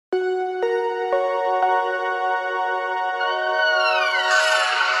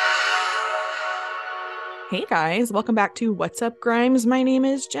Hey guys, welcome back to What's Up Grimes. My name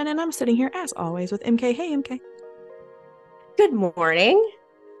is Jen and I'm sitting here as always with MK. Hey MK. Good morning.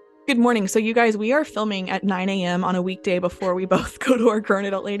 Good morning. So you guys, we are filming at 9 a.m. on a weekday before we both go to our grown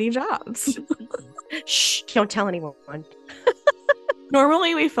adult lady jobs. Shh, don't tell anyone.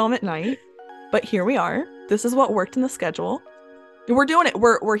 Normally we film at night, but here we are. This is what worked in the schedule. We're doing it.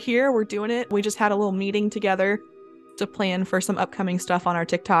 We're here, we're doing it. We just had a little meeting together to plan for some upcoming stuff on our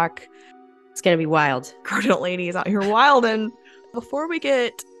TikTok. It's going to be wild. Grown adult ladies out here wild. And before we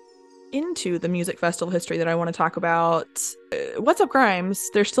get into the music festival history that I want to talk about, What's Up Grimes?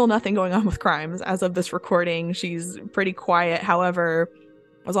 There's still nothing going on with Grimes as of this recording. She's pretty quiet. However,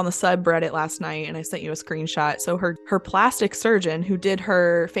 I was on the subreddit last night and I sent you a screenshot. So her plastic surgeon who did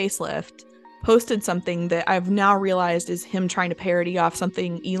her facelift posted something that I've now realized is him trying to parody off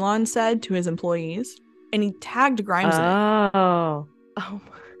something Elon said to his employees, and he tagged Grimes in it. Oh.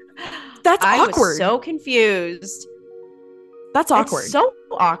 That's I awkward. was so confused. That's awkward. It's so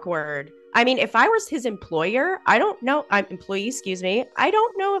awkward. I mean, if I was his employer, I don't know. I'm employee, excuse me. I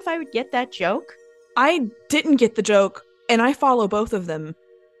don't know if I would get that joke. I didn't get the joke, and I follow both of them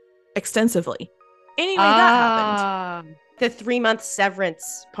extensively. Anyway, that happened. The 3-month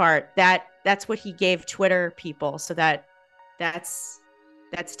severance part. That's what he gave Twitter people. So that's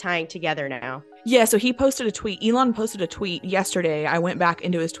tying together now. Yeah, so he posted a tweet. Elon posted a tweet yesterday. I went back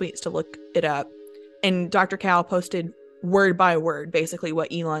into his tweets to look it up. And Dr. Cal posted word by word basically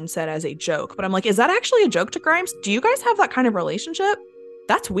what Elon said as a joke. But I'm like, is that actually a joke to Grimes? Do you guys have that kind of relationship?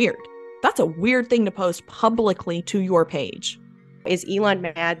 That's weird. That's a weird thing to post publicly to your page. Is Elon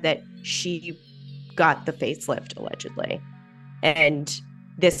mad that she got the facelift allegedly? And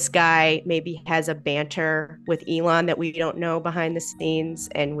this guy maybe has a banter with Elon that we don't know behind the scenes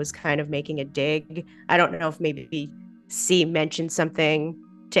and was kind of making a dig. I don't know if maybe C mentioned something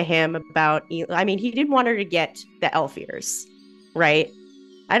to him about Elon. I mean, he didn't want her to get the elf ears, right?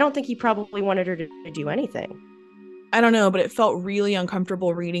 I don't think he probably wanted her to do anything. I don't know, but it felt really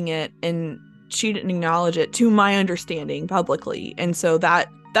uncomfortable reading it, and she didn't acknowledge it to my understanding publicly. And so that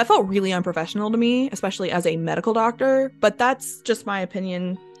felt really unprofessional to me, especially as a medical doctor, but that's just my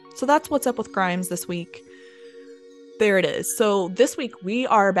opinion. So that's what's up with Grimes this week. There it is. So this week we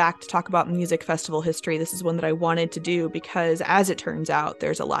are back to talk about music festival history. This is one that I wanted to do because, as it turns out,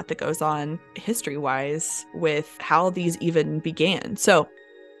 there's a lot that goes on history-wise with how these even began. So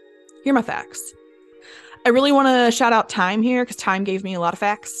here are my facts. I really want to shout out Time here because Time gave me a lot of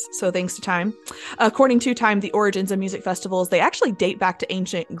facts. So thanks to Time. According to Time, the origins of music festivals, they actually date back to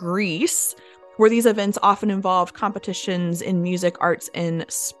ancient Greece, where these events often involved competitions in music, arts, and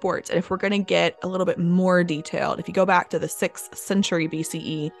sports. And if we're going to get a little bit more detailed, if you go back to the 6th century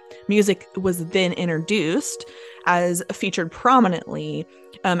BCE, music was then introduced as featured prominently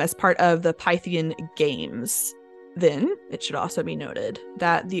as part of the Pythian Games. Then, it should also be noted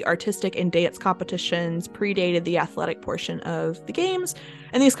that the artistic and dance competitions predated the athletic portion of the games,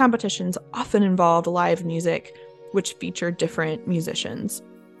 and these competitions often involved live music, which featured different musicians.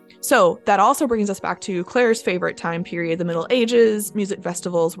 So that also brings us back to Claire's favorite time period, the Middle Ages. Music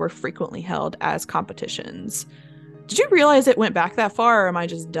festivals were frequently held as competitions. Did you realize it went back that far, or am I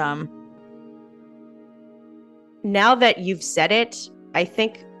just dumb? Now that you've said it, I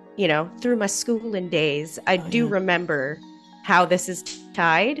think through my schooling days, I do remember how this is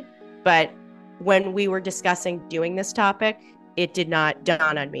tied. But when we were discussing doing this topic, it did not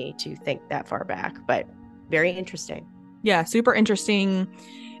dawn on me to think that far back. But very interesting. Yeah, super interesting.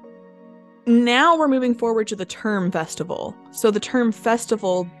 Now we're moving forward to the term festival. So the term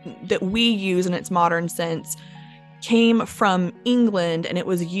festival that we use in its modern sense came from England, and it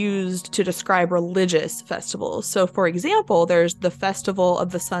was used to describe religious festivals. So for example, there's the Festival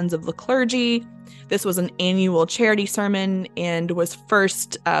of the Sons of the Clergy. This was an annual charity sermon and was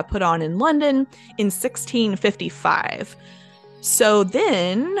first put on in London in 1655. So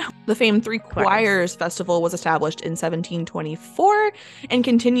then the famed Three Choirs Festival was established in 1724 and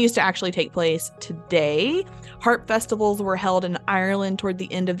continues to actually take place today. Harp festivals were held in Ireland toward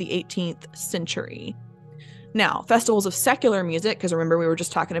the end of the 18th century. Now, festivals of secular music, because remember we were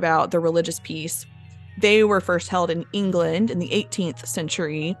just talking about the religious piece, they were first held in England in the 18th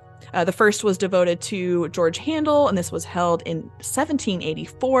century. The first was devoted to George Handel, and this was held in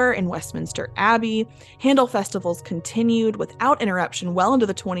 1784 in Westminster Abbey. Handel festivals continued without interruption well into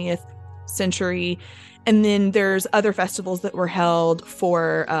the 20th century. And then there's other festivals that were held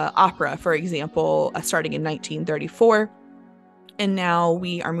for opera, for example, starting in 1934. And now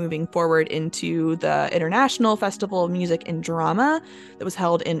we are moving forward into the International Festival of Music and Drama that was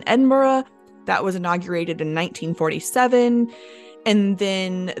held in Edinburgh. That was inaugurated in 1947. And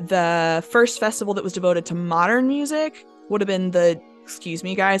then the first festival that was devoted to modern music would have been excuse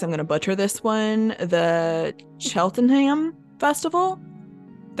me guys, I'm going to butcher this one, the Cheltenham Festival.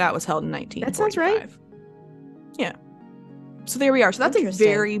 That was held in 1945. That sounds right. Yeah. So there we are. So that's a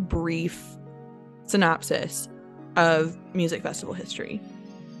very brief synopsis of music festival history.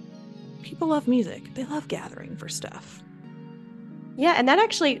 People love music. They love gathering for stuff. Yeah, and that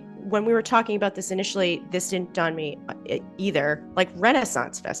actually, when we were talking about this initially, this didn't dawn me either. Like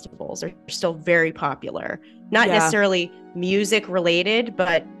Renaissance festivals are still very popular. Not necessarily music related,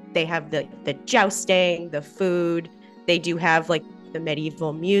 but they have the jousting, the food. They do have like the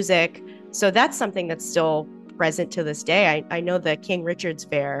medieval music. So that's something that's still present to this day. I know the King Richard's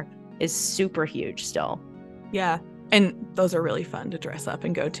Fair is super huge still. Yeah. And those are really fun to dress up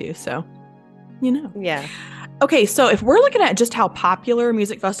and go to. So, you know. Yeah. Okay, so if we're looking at just how popular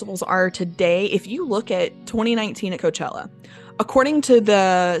music festivals are today, if you look at 2019 at Coachella, according to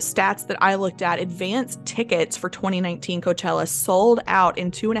the stats that I looked at, advance tickets for 2019 Coachella sold out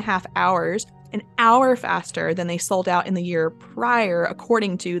in 2.5 hours, an hour faster than they sold out in the year prior,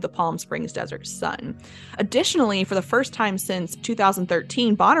 according to the Palm Springs Desert Sun. Additionally, for the first time since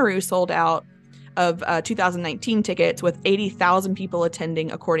 2013, Bonnaroo sold out of 2019 tickets with 80,000 people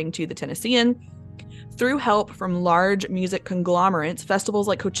attending, according to the Tennessean. Through help from large music conglomerates, festivals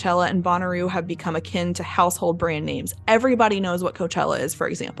like Coachella and Bonnaroo have become akin to household brand names. Everybody knows what Coachella is, for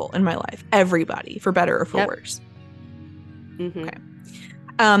example, in my life. Everybody, for better or for worse. Mm-hmm. Okay.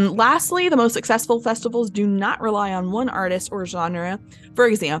 Lastly, the most successful festivals do not rely on one artist or genre. For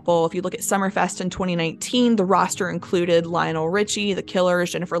example, if you look at Summerfest in 2019, the roster included Lionel Richie, The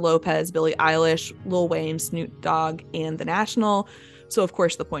Killers, Jennifer Lopez, Billie Eilish, Lil Wayne, Snoop Dogg, and The National. So, of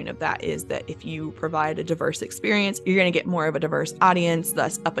course, the point of that is that if you provide a diverse experience, you're going to get more of a diverse audience,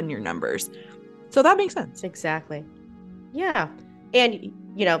 thus upping your numbers. So that makes sense. Exactly. Yeah. And,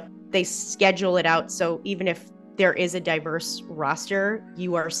 you know, they schedule it out so even if there is a diverse roster,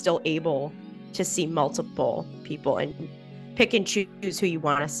 you are still able to see multiple people and pick and choose who you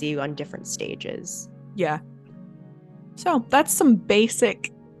want to see on different stages. Yeah. So that's some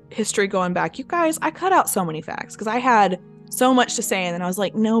basic history going back. You guys, I cut out so many facts because I had so much to say, and then I was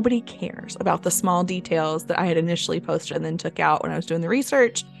like, nobody cares about the small details that I had initially posted and then took out when I was doing the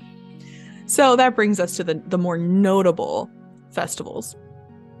research. So that brings us to the more notable festivals.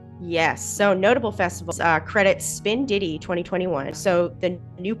 Yes. So notable festivals credit Spin Diddy 2021. So the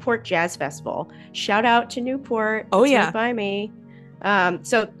Newport Jazz Festival. Shout out to Newport. Oh, yeah. Right by me.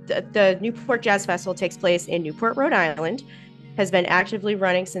 So the Newport Jazz Festival takes place in Newport, Rhode Island. Has been actively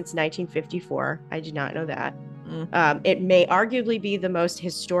running since 1954. I did not know that. It may arguably be the most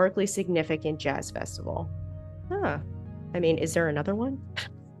historically significant jazz festival. I mean, is there another one?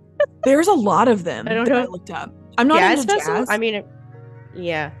 There's a lot of them I don't know. I looked up. I'm not into jazz. I mean,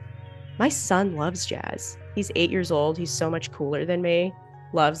 yeah. My son loves jazz. He's 8 years old. He's so much cooler than me.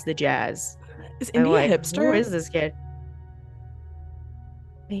 Loves the jazz. Is India a hipster? Who is this kid?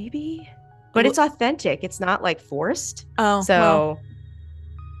 Maybe. But it's authentic. It's not like forced. Oh, so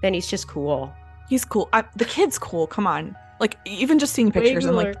then he's just cool. He's cool. The kid's cool. Come on. Like, even just seeing pictures,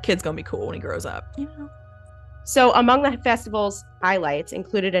 I'm like, the kid's gonna be cool when he grows up. You know? So among the festival's highlights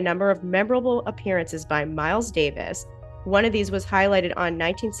included a number of memorable appearances by Miles Davis. One of these was highlighted on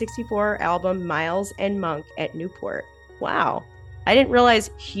 1964 album Miles and Monk at Newport. Wow. I didn't realize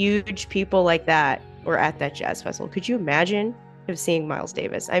huge people like that were at that jazz festival. Could you imagine seeing Miles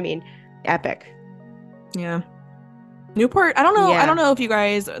Davis? I mean, epic. Yeah. Newport, I don't know. Yeah. I don't know if you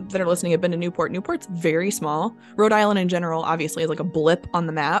guys that are listening have been to Newport. Newport's very small. Rhode Island in general, obviously, is like a blip on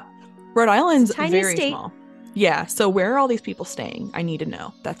the map. Rhode Island's very small. Yeah. So where are all these people staying? I need to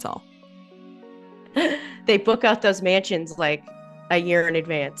know. That's all. They book out those mansions like a year in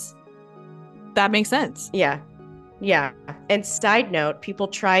advance. That makes sense. Yeah. Yeah. And side note, people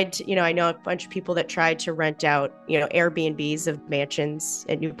tried to, I know a bunch of people that tried to rent out, Airbnbs of mansions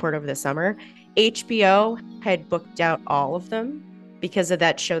at Newport over the summer. HBO had booked out all of them because of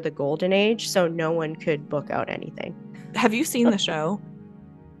that show, The Golden Age. So no one could book out anything. Have you seen the show?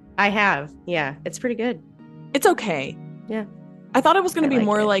 I have. Yeah. It's pretty good. It's okay. Yeah. I thought it was going to be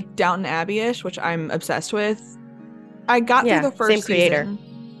more like Downton Abbey-ish, which I'm obsessed with. I got through the first season.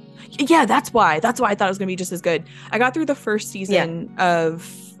 Yeah, that's why. That's why I thought it was going to be just as good. I got through the first season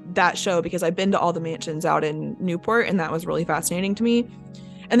of that show because I've been to all the mansions out in Newport, and that was really fascinating to me.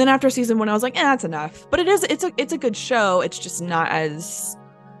 And then after season 1, I was like, that's enough. But it's a good show. It's just not as,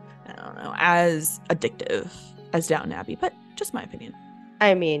 I don't know, as addictive as Downton Abbey, but just my opinion.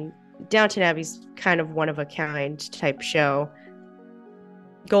 I mean, Downton Abbey's kind of one of a kind type show.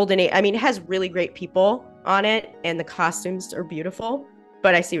 Golden Age, I mean, it has really great people, on it, and the costumes are beautiful.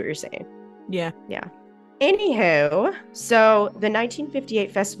 But I see what you're saying. Yeah. Yeah. Anywho, so the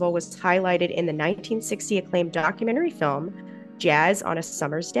 1958 festival was highlighted in the 1960 acclaimed documentary film Jazz on a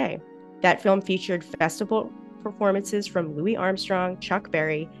Summer's Day. That film featured festival performances from Louis Armstrong, Chuck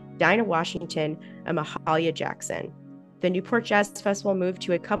Berry, Dinah Washington, and Mahalia Jackson. The Newport Jazz Festival moved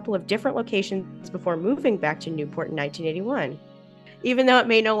to a couple of different locations before moving back to Newport in 1981. Even though it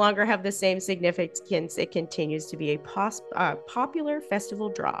may no longer have the same significance, it continues to be a popular festival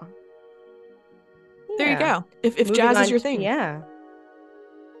draw. There you go. If jazz is your thing. Yeah.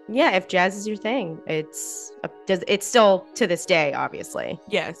 Yeah, if jazz is your thing, it's still to this day, obviously.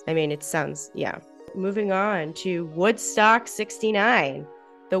 Yes. I mean, it sounds, yeah. Moving on to Woodstock 69,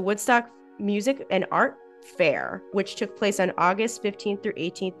 the Woodstock Music and Art Fair, which took place on August 15th through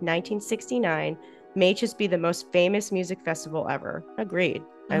 18th, 1969, may just be the most famous music festival ever. Agreed.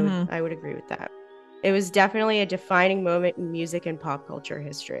 I would agree with that. It was definitely a defining moment in music and pop culture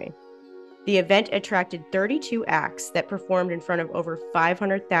history. The event attracted 32 acts that performed in front of over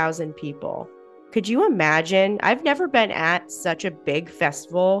 500,000 people. Could you imagine? I've never been at such a big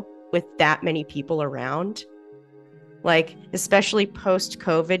festival with that many people around. Like, especially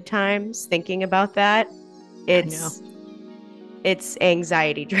post-COVID times, thinking about that, it's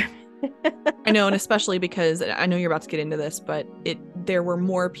anxiety driven. I know, and especially because I know you're about to get into this, but there were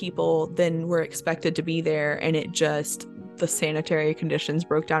more people than were expected to be there, and the sanitary conditions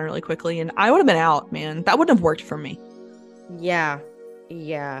broke down really quickly, and I would have been out, man. That wouldn't have worked for me. Yeah.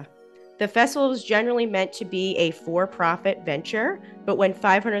 The festival was generally meant to be a for-profit venture, but when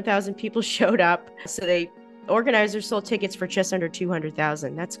 500,000 people showed up, organizers sold tickets for just under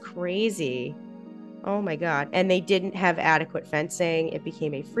 200,000. That's crazy. Oh my God. And they didn't have adequate fencing. It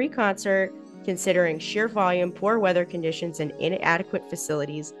became a free concert, considering sheer volume, poor weather conditions, and inadequate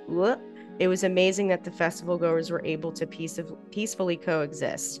facilities. It was amazing that the festival goers were able to peacefully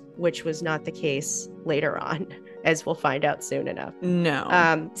coexist, which was not the case later on, as we'll find out soon enough.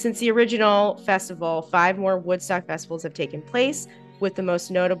 No. Since the original festival, 5 more Woodstock festivals have taken place, with the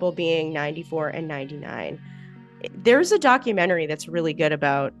most notable being 94 and 99. There's a documentary that's really good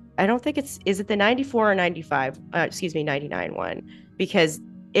about, I don't think is it the 94 or 99 one, because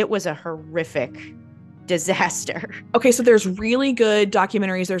it was a horrific disaster. Okay, so there's really good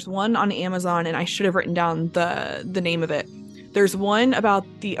documentaries. There's one on Amazon, and I should have written down the name of it. There's one about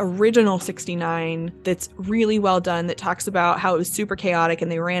the original 69 that's really well done, that talks about how it was super chaotic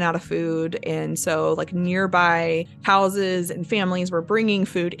and they ran out of food. And so like nearby houses and families were bringing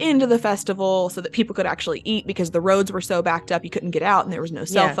food into the festival so that people could actually eat, because the roads were so backed up you couldn't get out and there was no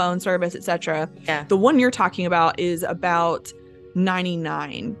cell phone service, etc. Yeah. The one you're talking about is about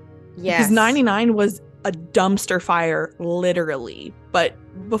 99. Yes. Because 99 was a dumpster fire, literally. But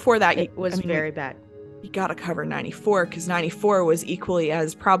before that, it was very bad. You gotta cover 94, because 94 was equally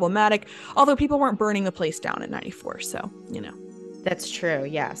as problematic, although people weren't burning the place down at 94, so That's true,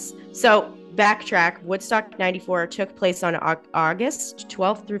 yes. So backtrack, Woodstock 94 took place on August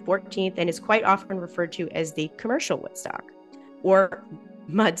 12th through 14th and is quite often referred to as the commercial Woodstock or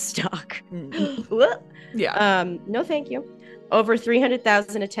Mudstock. Yeah. No thank you. Over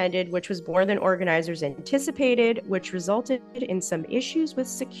 300,000 attended, which was more than organizers anticipated, which resulted in some issues with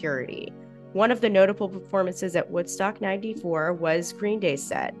security. One of the notable performances at Woodstock 94 was Green Day's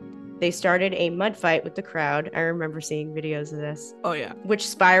set. They started a mud fight with the crowd. I remember seeing videos of this. Oh, yeah. Which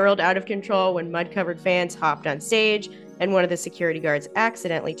spiraled out of control when mud-covered fans hopped on stage, and one of the security guards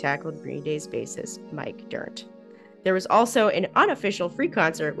accidentally tackled Green Day's bassist, Mike Dirnt. There was also an unofficial free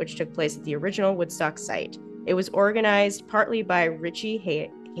concert, which took place at the original Woodstock site. It was organized partly by Richie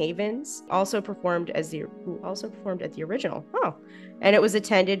Havens, who also performed at the original. And it was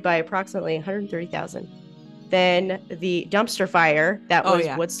attended by approximately 130,000. Then the dumpster fire, that was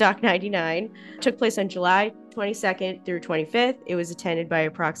Woodstock 99, took place on July 22nd through 25th. It was attended by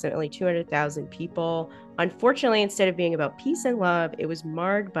approximately 200,000 people. Unfortunately, instead of being about peace and love, it was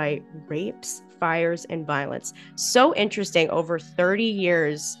marred by rapes, fires, and violence. So interesting, over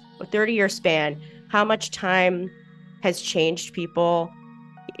 30-year span, how much time has changed people,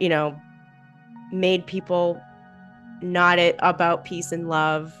 made people not about peace and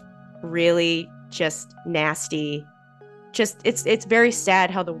love, really just nasty. It's very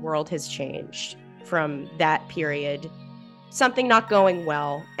sad how the world has changed from that period. Something not going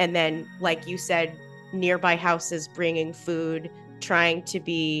well, and then, like you said, nearby houses bringing food, trying to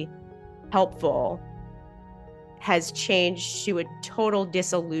be helpful, has changed to a total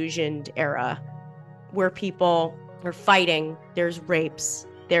disillusioned era where people are fighting, there's rapes,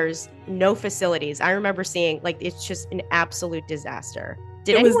 there's no facilities. I remember seeing, it's just an absolute disaster.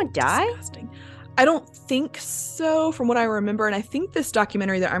 Did anyone die? Disgusting. I don't think so from what I remember. And I think this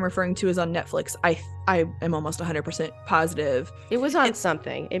documentary that I'm referring to is on Netflix. I am almost 100% positive. It was on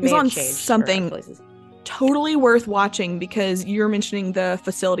something. It was may have on changed something. places. Totally worth watching because you're mentioning the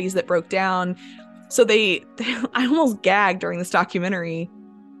facilities that broke down. So I almost gagged during this documentary.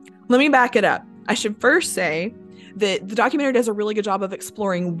 Let me back it up. I should first say that the documentary does a really good job of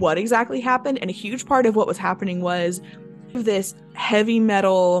exploring what exactly happened. And a huge part of what was happening was this heavy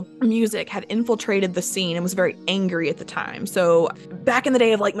metal music had infiltrated the scene and was very angry at the time. So back in the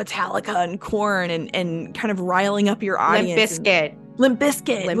day of like Metallica and Korn and kind of riling up your audience. Limp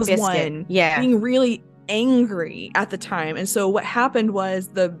Bizkit was one. Yeah. Being really angry at the time. And so what happened was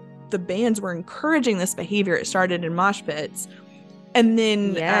the bands were encouraging this behavior. It started in mosh pits and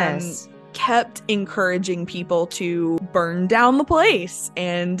then kept encouraging people to burn down the place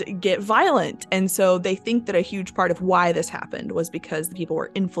and get violent. And so they think that a huge part of why this happened was because the people were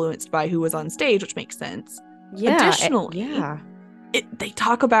influenced by who was on stage, which makes sense. Yeah. Additionally, they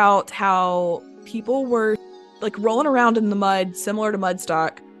talk about how people were like rolling around in the mud, similar to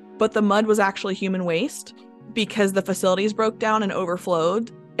Mudstock, but the mud was actually human waste because the facilities broke down and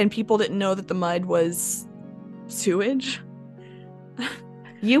overflowed, and people didn't know that the mud was sewage.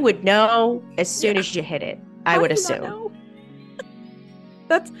 You would know as soon as you hit it, I would assume.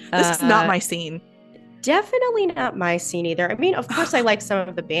 This is not my scene. Definitely not my scene either. I mean, of course I like some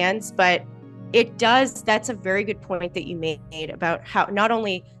of the bands, but that's a very good point that you made about how not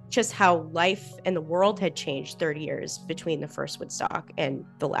only just how life and the world had changed 30 years between the first Woodstock and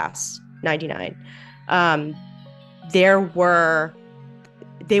the last 99.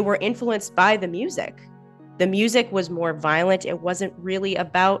 They were influenced by the music. The music was more violent. It wasn't really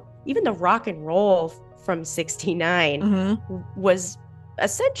about, even the rock and roll from 69 was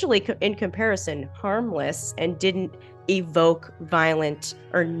essentially, in comparison, harmless and didn't evoke violent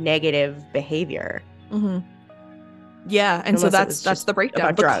or negative behavior. Yeah, and unless so that's the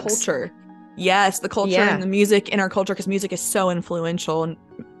breakdown. The drugs. Culture. Yes, the culture and the music in our culture, because music is so influential. And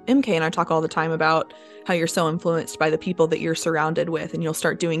MK and I talk all the time about how you're so influenced by the people that you're surrounded with, and you'll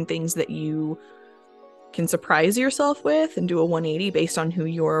start doing things that you can surprise yourself with and do a 180 based on who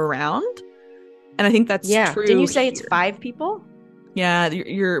you're around. And I think that's true. Didn't you say it's 5 people? Yeah,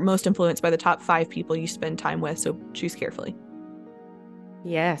 you're most influenced by the top 5 people you spend time with, so choose carefully.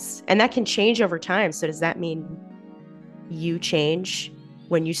 Yes, and that can change over time. So does that mean you change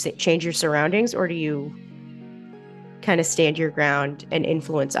when you change your surroundings, or do you kind of stand your ground and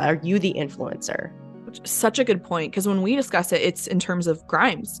influence? Are you the influencer? Such a good point, because when we discuss it, it's in terms of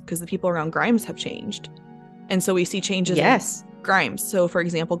Grimes, because the people around Grimes have changed. And so we see changes in Grimes. So for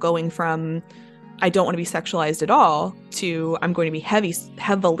example, going from I don't want to be sexualized at all to I'm going to be heavily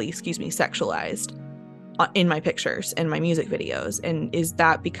sexualized in my pictures and my music videos. And is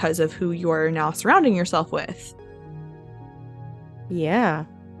that because of who you're now surrounding yourself with? Yeah,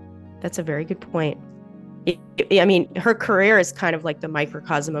 that's a very good point. I mean, her career is kind of like the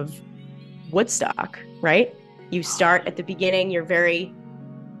microcosm of Woodstock, right? You start at the beginning,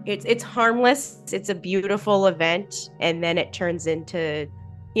 it's harmless, it's a beautiful event, and then it turns into,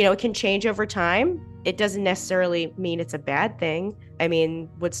 it can change over time. It doesn't necessarily mean it's a bad thing. I mean,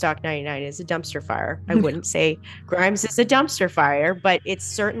 Woodstock 99 is a dumpster fire. I wouldn't say Grimes is a dumpster fire, but it's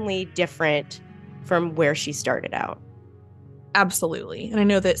certainly different from where she started out. Absolutely. And I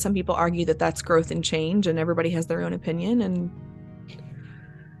know that some people argue that that's growth and change, and everybody has their own opinion, and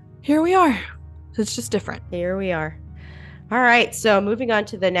here we are. It's just different. Here we are. All right. So moving on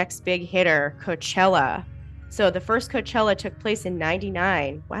to the next big hitter, Coachella. So the first Coachella took place in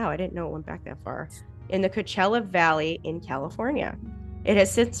 99. Wow, I didn't know it went back that far. In the Coachella Valley in California. It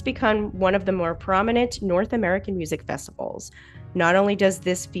has since become one of the more prominent North American music festivals. Not only does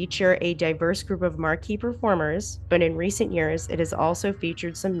this feature a diverse group of marquee performers, but in recent years, it has also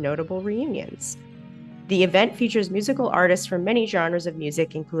featured some notable reunions. The event features musical artists from many genres of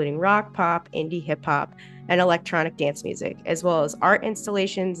music, including rock, pop, indie, hip-hop, and electronic dance music, as well as art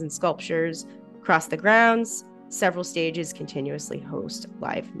installations and sculptures across the grounds. Several stages continuously host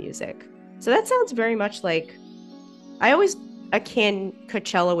live music. So that sounds very much like, I always akin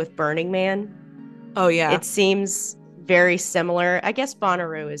Coachella with Burning Man. Oh, yeah. It seems very similar. I guess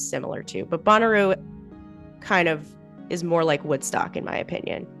Bonnaroo is similar too, but Bonnaroo kind of is more like Woodstock in my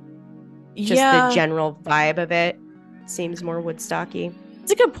opinion. Just the general vibe of it seems more Woodstocky.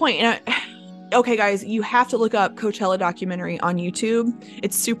 It's a good point. Okay, guys, you have to look up Coachella documentary on YouTube.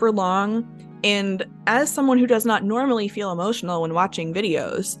 It's super long. And as someone who does not normally feel emotional when watching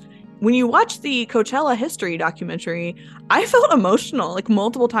videos, when you watch the Coachella history documentary, I felt emotional like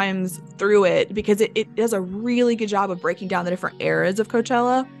multiple times through it because it does a really good job of breaking down the different eras of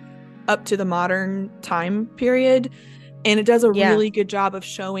Coachella. up to the modern time period. And it does a Yeah. really good job of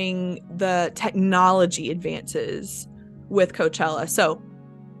showing the technology advances with Coachella. So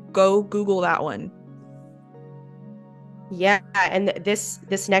go Google that one. Yeah, and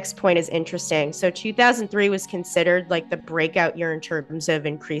this next point is interesting. So 2003 was considered like the breakout year in terms of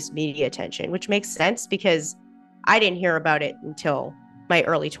increased media attention, which makes sense because I didn't hear about it until my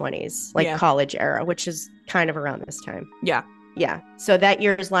early 20s, like college era, which is kind of around this time. Yeah. Yeah. So that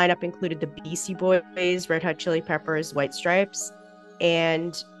year's lineup included the Beastie Boys, Red Hot Chili Peppers, White Stripes,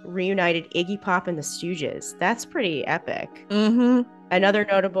 and reunited Iggy Pop and the Stooges. That's pretty epic. Mm-hmm. Another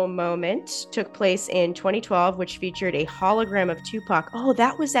notable moment took place in 2012, which featured a hologram of Tupac. Oh,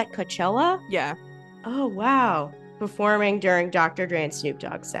 that was at Coachella? Yeah. Oh, wow. Performing during Dr. Dre and Snoop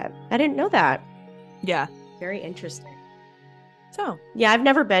Dogg set. I didn't know that. Yeah. Very interesting. So, yeah, I've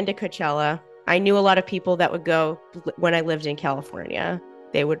never been to Coachella. I knew a lot of people that would go when I lived in California.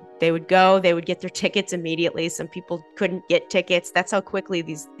 They would go, they would get their tickets immediately. Some people couldn't get tickets. That's how quickly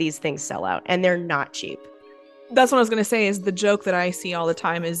these things sell out, and they're not cheap. That's what I was going to say is the joke that I see all the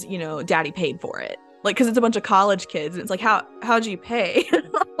time is, daddy paid for it. Like, because it's a bunch of college kids. And it's like, how'd you pay?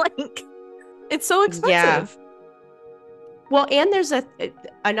 Like, it's so expensive. Yeah. Well, and there's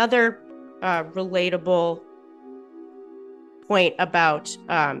another relatable point about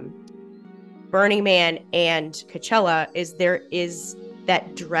Burning Man and Coachella is there is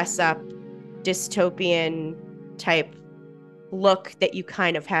that dress up dystopian type look that you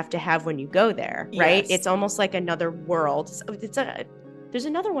kind of have to have when you go there, right? Yes. It's almost like another world. There's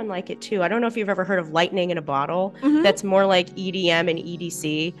another one like it too. I don't know if you've ever heard of Lightning in a Bottle. Mm-hmm. That's more like EDM and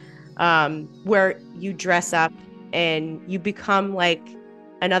EDC, where you dress up and you become like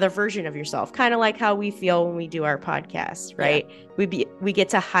another version of yourself, kind of like how we feel when we do our podcast, right? Yeah. We get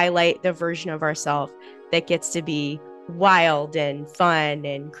to highlight the version of ourselves that gets to be wild and fun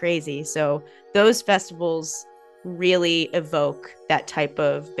and crazy. So those festivals really evoke that type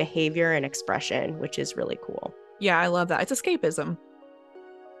of behavior and expression, which is really cool. Yeah, I love that. It's escapism.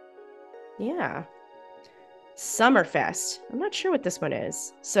 Yeah. Summerfest. I'm not sure what this one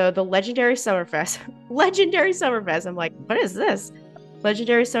is. So the Legendary Summerfest. I'm like, what is this?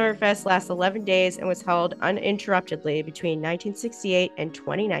 Legendary Summerfest lasts 11 days and was held uninterruptedly between 1968 and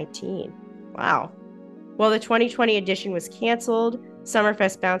 2019. Wow. While the 2020 edition was canceled,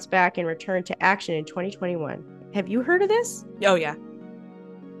 Summerfest bounced back and returned to action in 2021. Have you heard of this? Oh, yeah.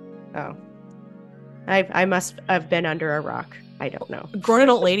 Oh. I must have been under a rock. I don't know. Grown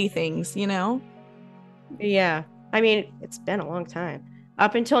adult lady things, Yeah. I mean, it's been a long time.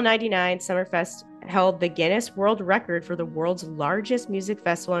 Up until 99, Summerfest held the Guinness World Record for the world's largest music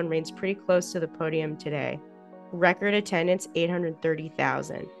festival and reigns pretty close to the podium today. Record attendance,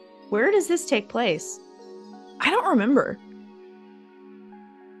 830,000. Where does this take place? I don't remember.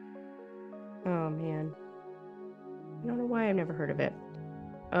 Oh, man. I don't know why I've never heard of it.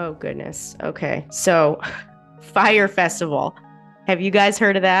 Oh, goodness. Okay. So, Fyre Festival. Have you guys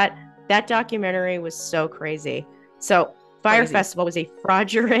heard of that? That documentary was so crazy. So, Fyre Festival was a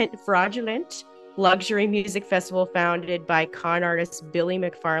fraudulent luxury music festival founded by con artist Billy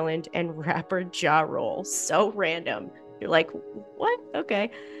McFarland and rapper Ja Rule. So random. You're like, what? Okay.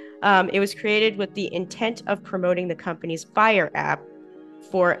 It was created with the intent of promoting the company's Fyre app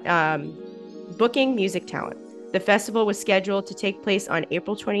for booking music talent. The festival was scheduled to take place on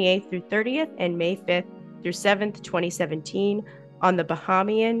April 28th through 30th and May 5th through 7th, 2017 on the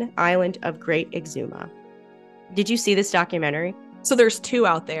Bahamian island of Great Exuma. Did you see this documentary? So there's two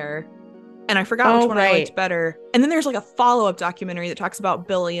out there, and I forgot which one I liked better. And then there's like a follow-up documentary that talks about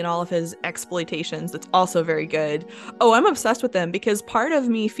Billy and all of his exploitations that's also very good. Oh, I'm obsessed with them because part of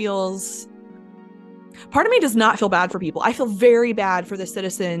me does not feel bad for people. I feel very bad for the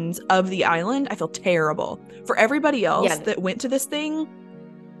citizens of the island. I feel terrible. For everybody else that went to this thing,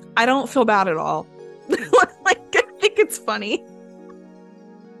 I don't feel bad at all. Like, I think it's funny.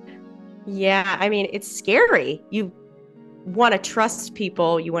 Yeah, I mean, it's scary. You want to trust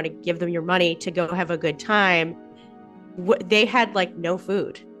people. You want to give them your money to go have a good time. They had like no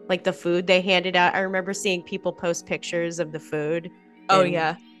food. Like the food they handed out. I remember seeing people post pictures of the food. Oh,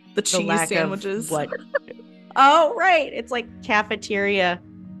 yeah. The cheese sandwiches. Oh, right. It's like cafeteria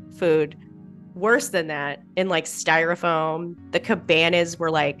food. Worse than that, in like styrofoam. The cabanas were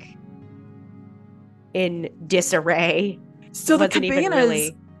like in disarray. So the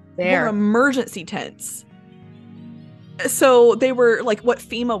cabanas were emergency tents. So they were like what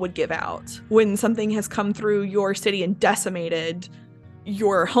FEMA would give out when something has come through your city and decimated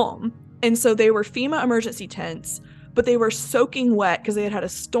your home. And so they were FEMA emergency tents but they were soaking wet because they had had a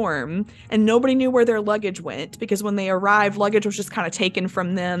storm, and nobody knew where their luggage went, because when they arrived, luggage was just kind of taken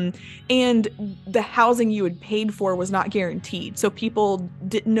from them, and the housing you had paid for was not guaranteed, so people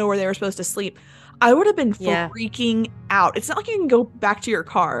didn't know where they were supposed to sleep. I would have been freaking out. It's not like you can go back to your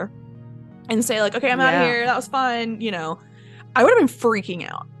car and say like, okay, I'm out of here, that was fun, you know. I would have been freaking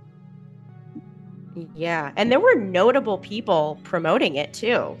out. Yeah, and there were notable people promoting it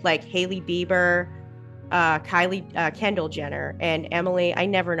too, like Hailey Bieber, Kendall Jenner, and Emily, I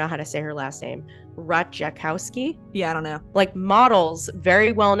never know how to say her last name, Ratajkowski. Yeah, I don't know. Like models,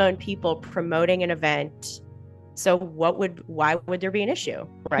 very well-known people promoting an event. So why would there be an issue,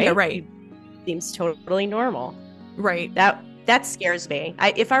 right? Yeah, right. It seems totally normal. Right. That scares me.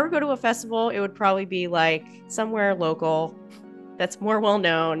 If I were to go to a festival, it would probably be like somewhere local that's more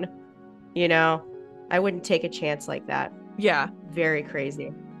well-known, you know. I wouldn't take a chance like that. Yeah. Very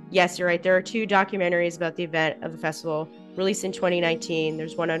crazy. Yes, you're right. There are 2 documentaries about the event of the festival released in 2019.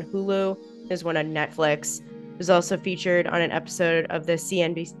 There's one on Hulu. There's one on Netflix. It was also featured on an episode of the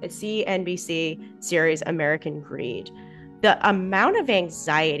CNBC series American Greed. The amount of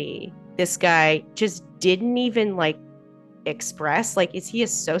anxiety this guy just didn't even like express. Like, is he a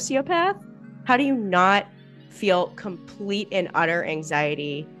sociopath? How do you not feel complete and utter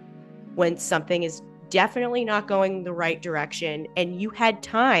anxiety when something is definitely not going the right direction, and you had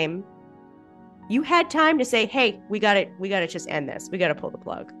time to say, hey, we gotta just end this, we gotta pull the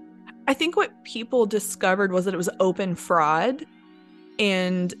plug? I think what people discovered was that it was open fraud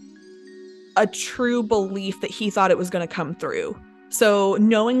and a true belief that he thought it was going to come through. So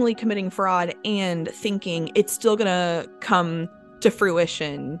knowingly committing fraud and thinking it's still going to come to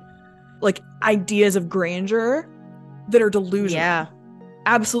fruition, like ideas of grandeur that are delusional. Yeah.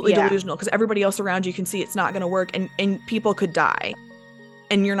 Absolutely delusional, because everybody else around you can see it's not going to work, and people could die,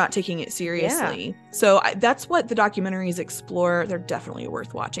 and you're not taking it seriously. Yeah. So that's what the documentaries explore. They're definitely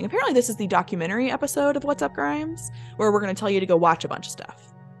worth watching. Apparently this is the documentary episode of What's Up Grimes, where we're going to tell you to go watch a bunch of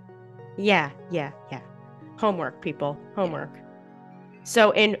stuff. Yeah. Homework, people. Homework. Yeah. So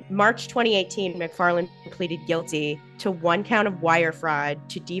in March 2018, McFarland pleaded guilty to 1 count of wire fraud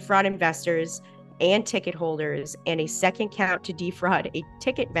to defraud investors and ticket holders, and a 2nd count to defraud a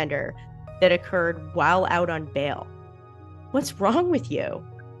ticket vendor that occurred while out on bail. What's wrong with you?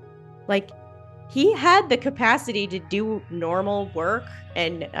 Like, he had the capacity to do normal work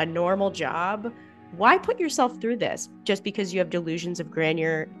and a normal job. Why put yourself through this just because you have delusions of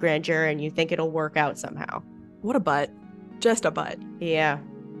grandeur and you think it'll work out somehow? What a butt. Just a butt. Yeah.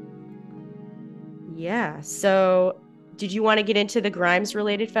 So did you want to get into the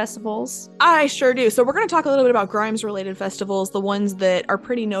Grimes-related festivals? I sure do. So we're going to talk a little bit about Grimes-related festivals, the ones that are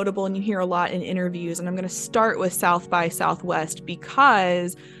pretty notable and you hear a lot in interviews. And I'm going to start with South by Southwest,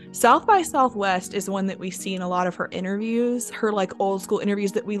 because South by Southwest is one that we see in a lot of her interviews, her like old school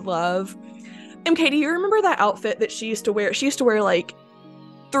interviews that we love. MK, do you remember that outfit that she used to wear? She used to wear like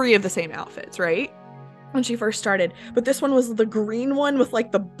 3 of the same outfits, right? When she first started. But this one was the green one with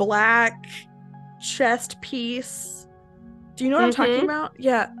like the black chest piece. Do you know what I'm talking about?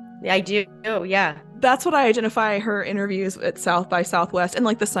 Yeah. I do. Oh, yeah. That's what I identify her interviews at South by Southwest, and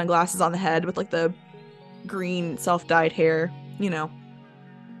like the sunglasses on the head with like the green self-dyed hair, you know.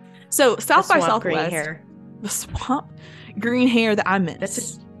 So South by Southwest. Green hair. The swamp green hair that I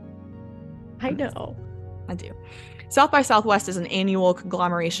miss. I know. I do. South by Southwest is an annual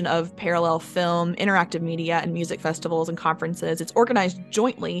conglomeration of parallel film, interactive media, and music festivals and conferences. It's organized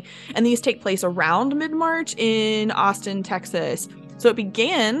jointly, and these take place around mid-March in Austin, Texas. So it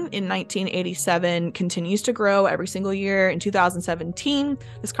began in 1987, continues to grow every single year. In 2017,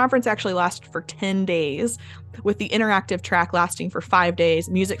 this conference actually lasted for 10 days, with the interactive track lasting for 5 days,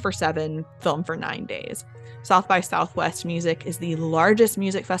 music for 7, film for 9 days. South by Southwest Music is the largest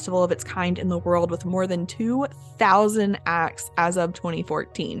music festival of its kind in the world, with more than 2,000 acts as of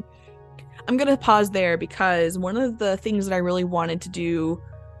 2014. I'm going to pause there because one of the things that I really wanted to do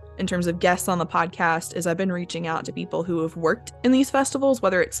in terms of guests on the podcast is I've been reaching out to people who have worked in these festivals,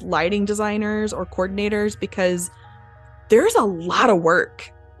 whether it's lighting designers or coordinators, because there's a lot of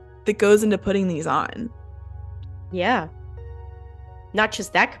work that goes into putting these on. Yeah. Not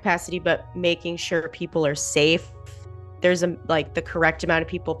just that capacity, but making sure people are safe. There's the correct amount of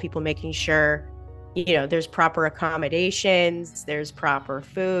people making sure, you know, there's proper accommodations, there's proper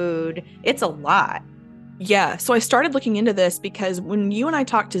food. It's a lot. Yeah. So I started looking into this because when you and I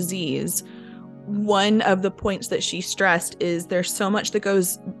talked to Z's, one of the points that she stressed is there's so much that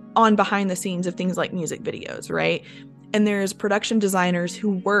goes on behind the scenes of things like music videos, right? And there's production designers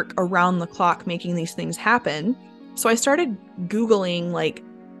who work around the clock making these things happen. So I started Googling, like,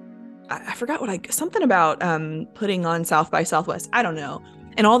 I forgot something about putting on South by Southwest. I don't know.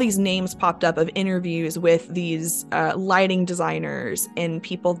 And all these names popped up of interviews with these lighting designers and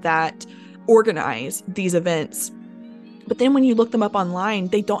people that organize these events. But then when you look them up online,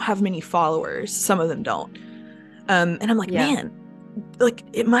 they don't have many followers. Some of them don't. And I'm like, man, like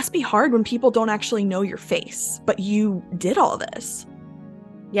it must be hard when people don't actually know your face, but you did all this.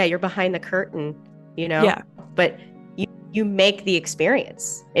 Yeah, you're behind the curtain, Yeah. But you make the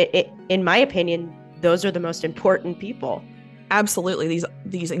experience. In my opinion, those are the most important people. Absolutely,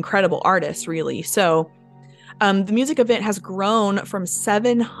 these incredible artists, really. So the music event has grown from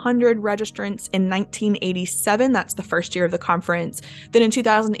 700 registrants in 1987. That's the first year of the conference. Then in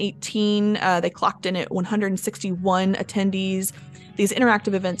 2018, they clocked in at 161 attendees. These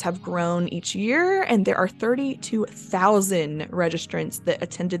interactive events have grown each year, and there are 32,000 registrants that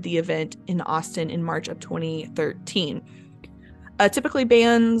attended the event in Austin in March of 2013. Typically,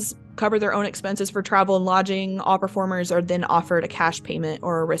 bands cover their own expenses for travel and lodging. All performers are then offered a cash payment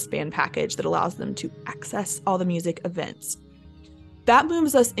or a wristband package that allows them to access all the music events. That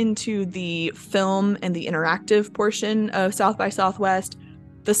moves us into the film and the interactive portion of South by Southwest.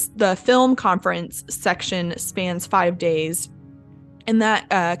 The film conference section spans 5 days, and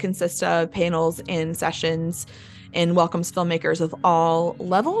that consists of panels and sessions and welcomes filmmakers of all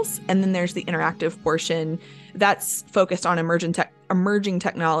levels. And then there's the interactive portion that's focused on emerging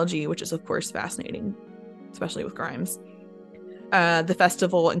technology, which is, of course, fascinating, especially with Grimes. The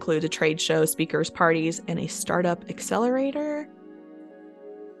festival includes a trade show, speakers, parties, and a startup accelerator.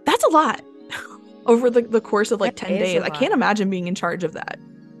 That's a lot over the course of like 10 days. I can't imagine being in charge of that.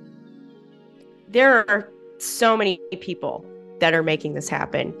 There are so many people that are making this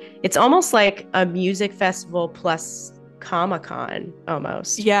happen. It's almost like a music festival plus Comic-Con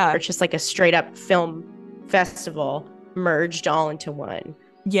almost. Yeah. Or just like a straight up film festival merged all into one.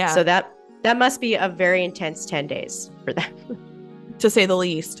 Yeah. So that must be a very intense 10 days for them. To say the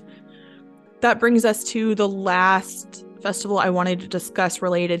least. That brings us to the last festival I wanted to discuss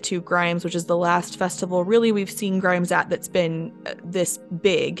related to Grimes, which is the last festival really we've seen Grimes at that's been this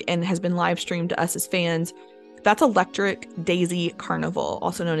big and has been live streamed to us as fans. That's Electric Daisy Carnival,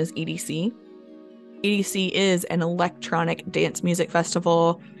 also known as EDC. EDC is an electronic dance music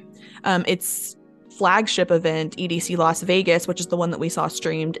festival. Its flagship event, EDC Las Vegas, which is the one that we saw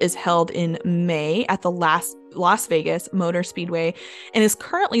streamed, is held in May at the Las Vegas Motor Speedway and is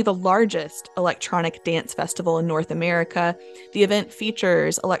currently the largest electronic dance festival in North America. The event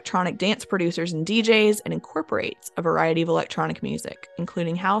features electronic dance producers and DJs and incorporates a variety of electronic music,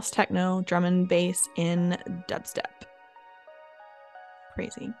 including house, techno, drum and bass, and dubstep.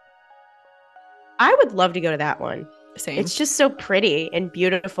 Crazy. I would love to go to that one. Same. It's just so pretty and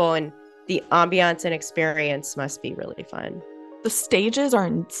beautiful, and the ambiance and experience must be really fun. The stages are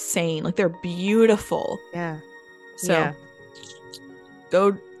insane. Like, they're beautiful. Yeah. So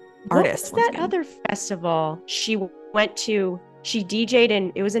go artists. What was that other festival she went to? She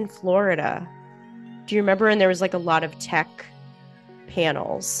DJ'd it was in Florida. Do you remember? And there was like a lot of tech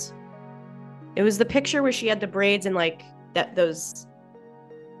panels. It was the picture where she had the braids and like those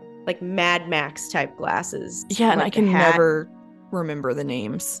like Mad Max type glasses. Yeah, and I can never remember the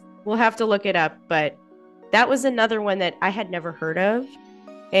names. We'll have to look it up, but that was another one that I had never heard of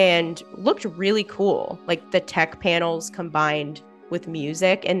and looked really cool. Like the tech panels combined with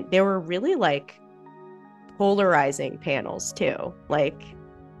music, and they were really like polarizing panels too. Like,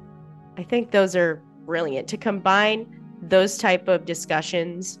 I think those are brilliant to combine those type of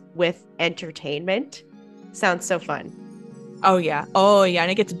discussions with entertainment. Sounds so fun. Oh yeah.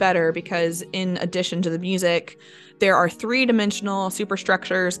 And it gets better because in addition to the music, there are 3-dimensional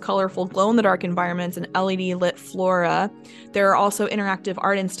superstructures, colorful glow-in-the-dark environments, and LED-lit flora. There are also interactive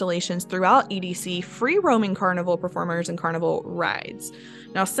art installations throughout EDC, free-roaming carnival performers, and carnival rides.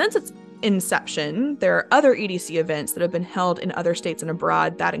 Now, since its inception, there are other EDC events that have been held in other states and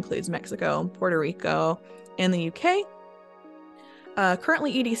abroad. That includes Mexico, Puerto Rico, and the UK.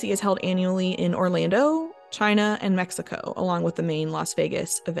 Currently, EDC is held annually in Orlando, China, and Mexico, along with the main Las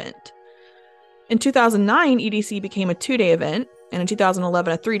Vegas event. In 2009, EDC became a 2-day event, and in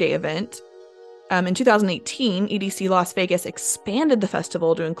 2011, a 3-day event. In 2018, EDC Las Vegas expanded the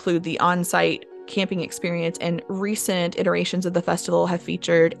festival to include the on-site camping experience, and recent iterations of the festival have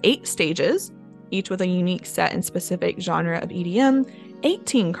featured 8 stages, each with a unique set and specific genre of EDM,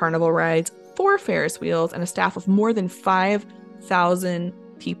 18 carnival rides, 4 Ferris wheels, and a staff of more than 5,000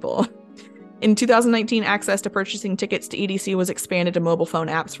 people. In 2019, access to purchasing tickets to EDC was expanded to mobile phone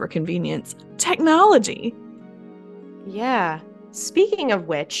apps for convenience. Technology! Yeah. Speaking of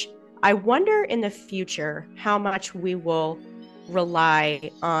which, I wonder in the future how much we will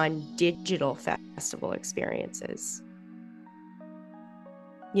rely on digital festival experiences.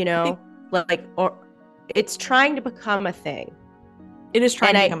 You know, like, or it's trying to become a thing. It is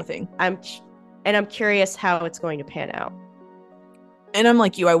trying to become a thing. I'm curious how it's going to pan out. And I'm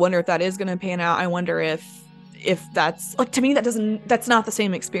like you, I wonder if that is going to pan out. I wonder if that's like, to me, that's not the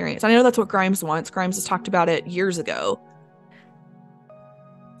same experience. I know that's what Grimes wants. Grimes has talked about it years ago.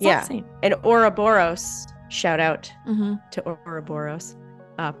 It's not the same. And Ouroboros, shout out to Ouroboros,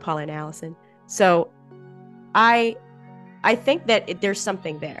 Paul and Allison. So I think that there's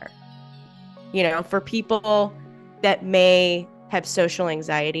something there, you know, for people that may have social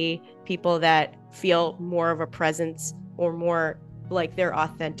anxiety, people that feel more of a presence or more like their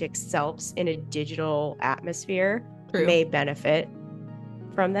authentic selves in a digital atmosphere. True. May benefit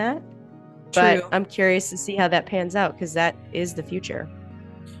from that. But I'm curious to see how that pans out, because that is the future.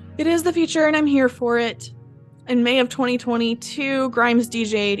 It is the future, and I'm here for it. In May of 2022, Grimes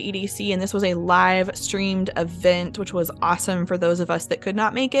DJ'd EDC, and this was a live streamed event, which was awesome for those of us that could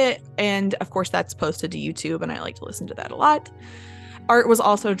not make it. And of course, that's posted to YouTube, and I like to listen to that a lot. Art was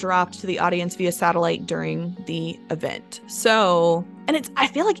also dropped to the audience via satellite during the event. So, and I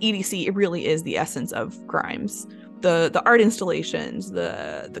feel like EDC, it really is the essence of Grimes. The art installations,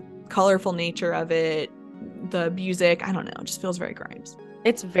 the colorful nature of it, the music, I don't know, it just feels very Grimes.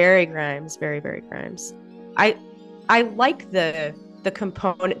 It's very Grimes, very, very Grimes. I like the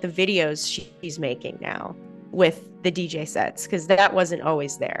component, the videos she's making now with the DJ sets, because that wasn't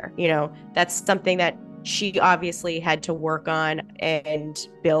always there. You know, that's something that she obviously had to work on and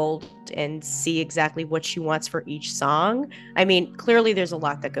build and see exactly what she wants for each song. I mean, clearly there's a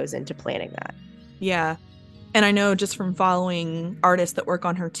lot that goes into planning that. Yeah. And I know just from following artists that work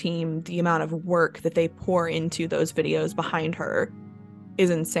on her team, the amount of work that they pour into those videos behind her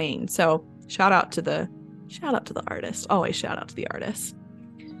is insane. So shout out to the artist. Always shout out to the artist.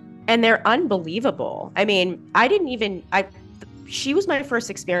 And they're unbelievable. I mean, she was my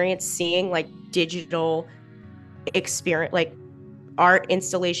first experience seeing like digital experience, like art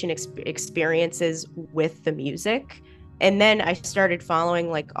installation experiences with the music. And then I started following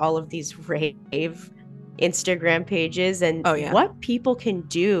like all of these rave Instagram pages and what people can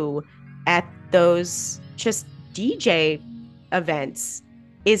do at those just DJ events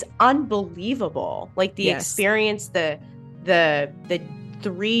is unbelievable. Like the experience, the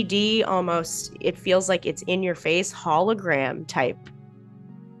 3D almost, it feels like it's in your face hologram type.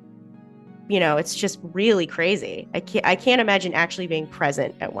 You know, it's just really crazy. I can't imagine actually being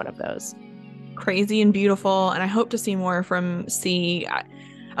present at one of those. Crazy and beautiful, and I hope to see more from C.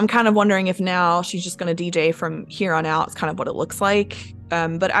 I'm kind of wondering if now she's just going to DJ from here on out. It's kind of what it looks like.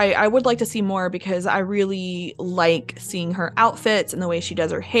 But I would like to see more, because I really like seeing her outfits and the way she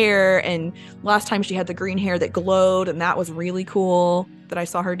does her hair. And last time she had the green hair that glowed, and that was really cool that I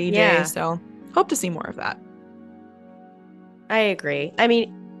saw her DJ. Yeah. So hope to see more of that. I agree. I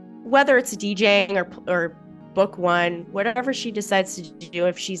mean, whether it's DJing or book one, whatever she decides to do,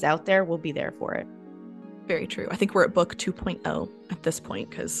 if she's out there, we'll be there for it. Very true. I think we're at book 2.0 at this point,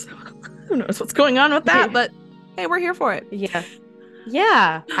 because who knows what's going on with that, but hey, we're here for it.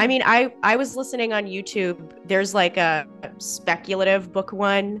 Yeah. I mean, I was listening on YouTube. There's like a speculative book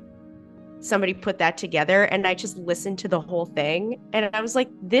one. Somebody put that together, and I just listened to the whole thing, and I was like,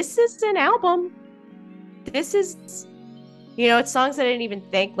 this is an album. This is, you know, it's songs that I didn't even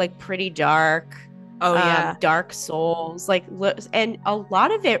think, like Pretty Dark. Dark Souls, like, and a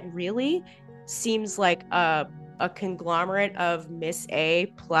lot of it really seems like a conglomerate of Miss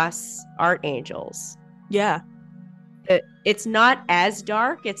A plus Art Angels. Yeah. It's not as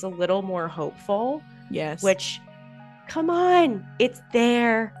dark. It's a little more hopeful. Yes. Which, come on, it's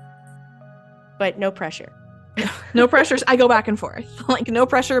there. But no pressure. No pressure. I go back and forth. Like, no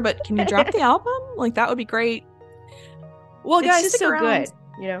pressure, but can you drop the album? Like, that would be great. Well, guys, it's just so good.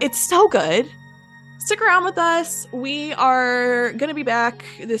 You know? It's so good. Stick around with us. We are going to be back.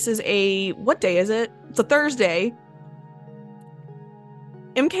 This is what day is it? It's a Thursday.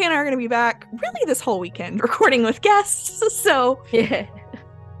 MK and I are going to be back really this whole weekend recording with guests. So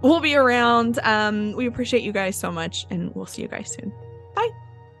we'll be around. We appreciate you guys so much, and we'll see you guys soon. Bye.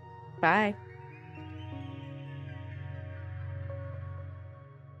 Bye.